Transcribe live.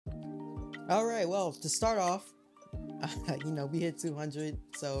All right, well, to start off, we hit 200,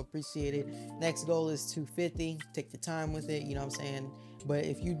 so appreciate it. Next goal is 250. Take the time with it, you know what I'm saying? But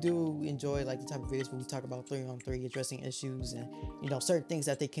if you do enjoy like the type of videos where we talk about 3-on-3, addressing issues and certain things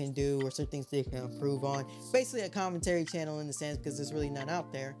that they can do or certain things they can improve on, basically a commentary channel in the sense because there's really none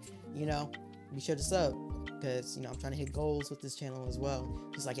out there, be sure to sub because I'm trying to hit goals with this channel as well,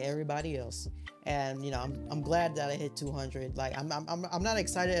 just like everybody else. And I'm glad that I hit 200. Like I'm not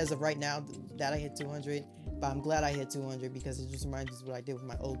excited as of right now that I hit 200, but I'm glad I hit 200 because it just reminds me of what I did with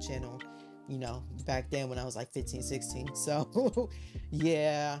my old channel, back then when I was like 15, 16. So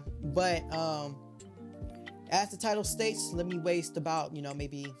yeah, but as the title states, let me waste about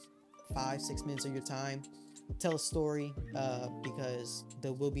maybe 5-6 minutes of your time, tell a story, because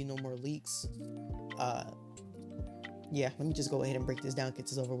there will be no more leaks. Yeah, let me just go ahead and break this down, get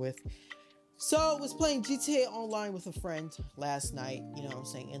this over with. So I was playing GTA Online with a friend last night,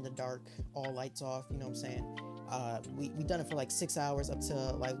 in the dark, all lights off, we done it for like 6 hours up to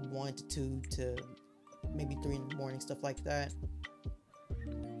like 1 to 2 to maybe 3 in the morning, stuff like that.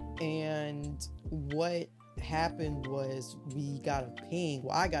 And what happened was we got a ping.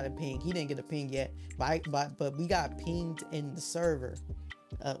 Well, I got a ping. He didn't get a ping yet, but we got pinged in the server.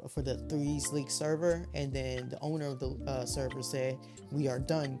 For the 3 Sleek server, and then the owner of the server said, "We are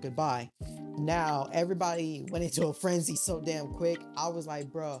done, goodbye." Now everybody went into a frenzy so damn quick. I was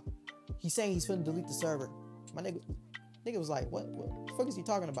like, bruh, he's saying he's finna delete the server. My nigga was like, what the fuck is he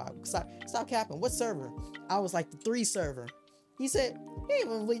talking about? Stop capping. What server? I was like, the 3 server. He said, he ain't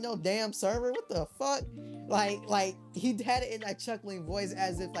even really no damn server. What the fuck? Like he had it in that chuckling voice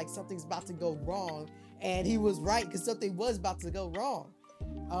as if like something's about to go wrong, and he was right because something was about to go wrong.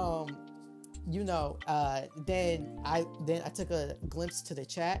 Then I took a glimpse to the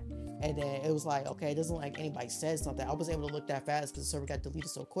chat, and then it was like, okay, it doesn't like anybody said something. I wasn't able to look that fast because the server got deleted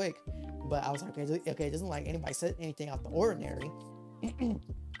so quick, but I was like, okay, it doesn't like anybody said anything out the ordinary.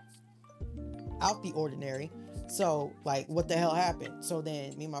 Out the ordinary. So like, what the hell happened? So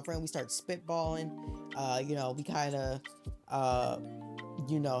then me and my friend, we started spitballing. We kind of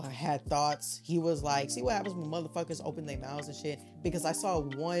had thoughts. He was like, see what happens when motherfuckers open their mouths and shit? Because I saw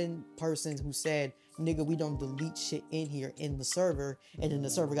one person who said, nigga, we don't delete shit in here in the server, and then the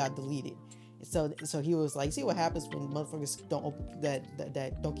server got deleted. So he was like, see what happens when motherfuckers don't open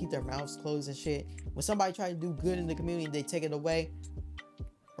that don't keep their mouths closed and shit. When somebody try to do good in the community, they take it away,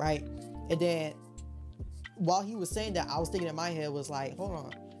 right? And then while he was saying that, I was thinking in my head was like, hold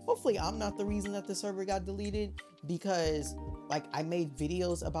on, hopefully I'm not the reason that the server got deleted, because like I made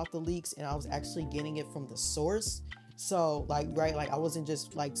videos about the leaks and I was actually getting it from the source. So like, right, like I wasn't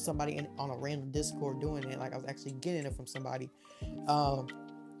just like somebody on a random Discord doing it. Like I was actually getting it from somebody.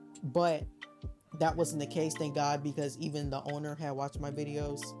 But that wasn't the case, thank God, because even the owner had watched my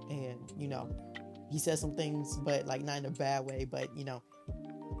videos, and he said some things, but like not in a bad way, but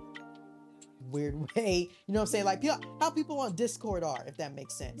weird way, what I'm saying, like how people on Discord are, if that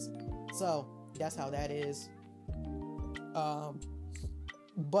makes sense. So that's how that is.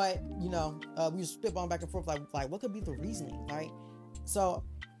 But we were spitballing back and forth, like what could be the reasoning, right? So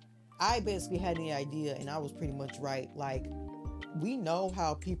I basically had the idea, and I was pretty much right. Like, we know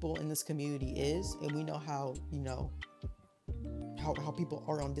how people in this community is, and we know how how people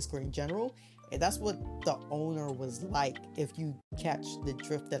are on Discord in general, and that's what the owner was like, if you catch the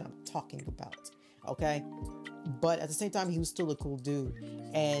drift that I'm talking about, okay? But at the same time, he was still a cool dude,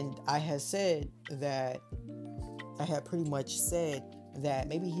 and I had pretty much said that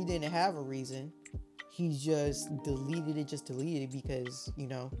maybe he didn't have a reason, he just deleted it because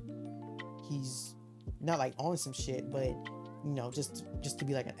he's not like on some shit, but just to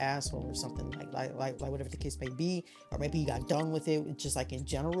be like an asshole or something, like whatever the case may be, or maybe he got done with it, just like in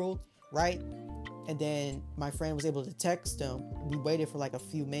general, right? And then my friend was able to text him. We waited for like a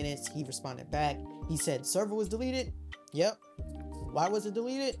few minutes. He responded back. He said, server was deleted. Yep. Why was it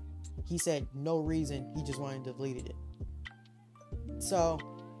deleted? He said no reason, he just wanted to delete it. So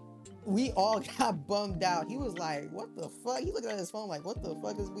we all got bummed out. He was like, what the fuck? He looked at his phone like, what the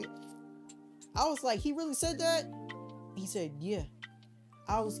fuck is we? I was like, he really said that? He said, yeah.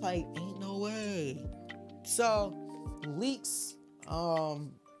 I was like, ain't no way. So leaks, are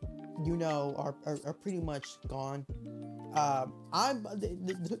pretty much gone.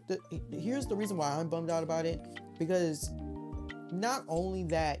 Here's the reason why I'm bummed out about it, because not only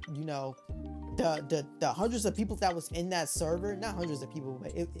that, the hundreds of people that was in that server, not hundreds of people,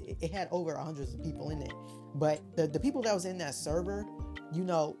 but it had over hundreds of people in it. But the people that was in that server,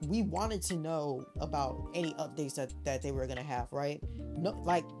 we wanted to know about any updates that they were gonna have, right? No,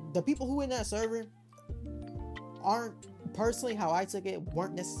 like the people who in that server aren't personally, how I took it,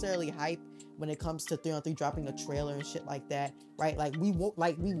 weren't necessarily hype when it comes to 3on3 dropping a trailer and shit like that, right? Like we won't,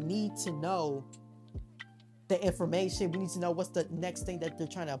 like we need to know the information. We need to know what's the next thing that they're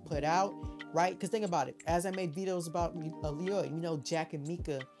trying to put out, right? Because think about it. As I made videos about lyoid, Jack and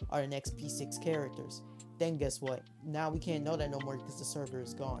Mika are the next P6 characters. Then guess what? Now we can't know that no more because the server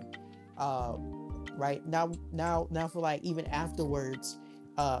is gone. Right now for like even afterwards,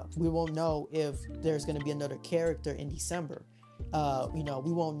 we won't know if there's going to be another character in December.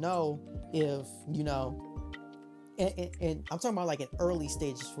 We won't know if and I'm talking about like in early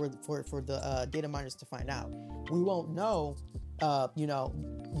stages for the data miners to find out. We won't know,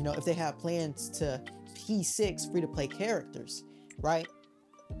 if they have plans to P6 free to play characters, right?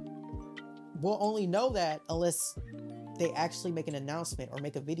 We'll only know that unless they actually make an announcement or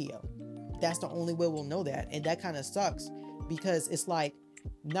make a video. That's the only way we'll know that, and that kind of sucks because it's like,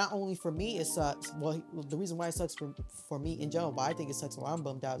 not only for me it sucks. Well, the reason why it sucks for me in general, but I think it sucks why I'm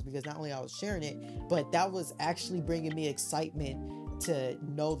bummed out, is because not only I was sharing it, but that was actually bringing me excitement to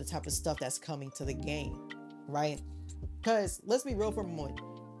know the type of stuff that's coming to the game, right? Because let's be real for a moment,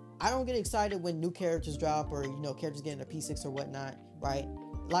 I don't get excited when new characters drop or characters get into P6 or whatnot, right?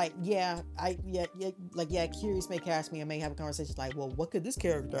 Like curious may cast me and may have a conversation like, well, what could this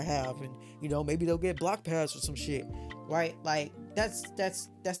character have, and maybe they'll get block pads or some shit, right? Like that's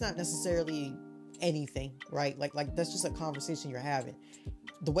not necessarily anything, right? Like that's just a conversation you're having.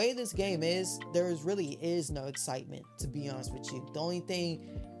 The way this game is, there really is no excitement, to be honest with you. The only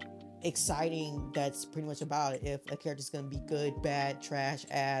thing exciting that's pretty much about it, if a character's gonna be good, bad, trash,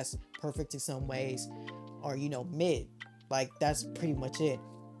 ass, perfect in some ways, or mid, like that's pretty much it.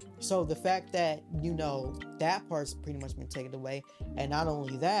 So the fact that that part's pretty much been taken away, and not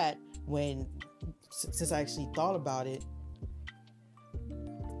only that, since I actually thought about it,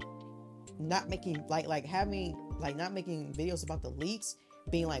 not making not making videos about the leaks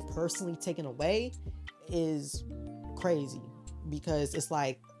being like personally taken away is crazy, because it's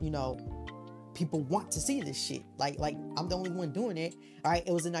like people want to see this shit. Like I'm the only one doing it. All right,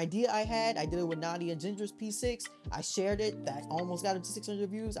 it was an idea I had. I did it with Nadia and Ginger's P6. I shared it. That almost got up to 600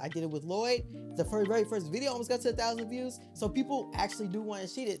 views. I did it with Lloyd. The very first video almost got to 1,000 views. So people actually do want to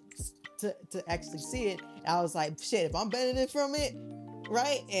see it, to actually see it. And I was like, shit, if I'm benefiting from it,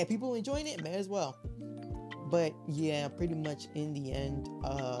 right, and people enjoying it, may as well. But yeah, pretty much in the end,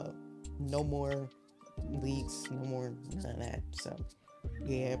 no more leaks, no more none of that. So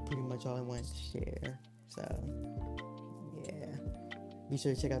yeah, pretty much all I wanted to share. So yeah, be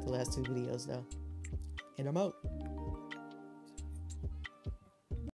sure to check out the last 2 videos though, and I'm out.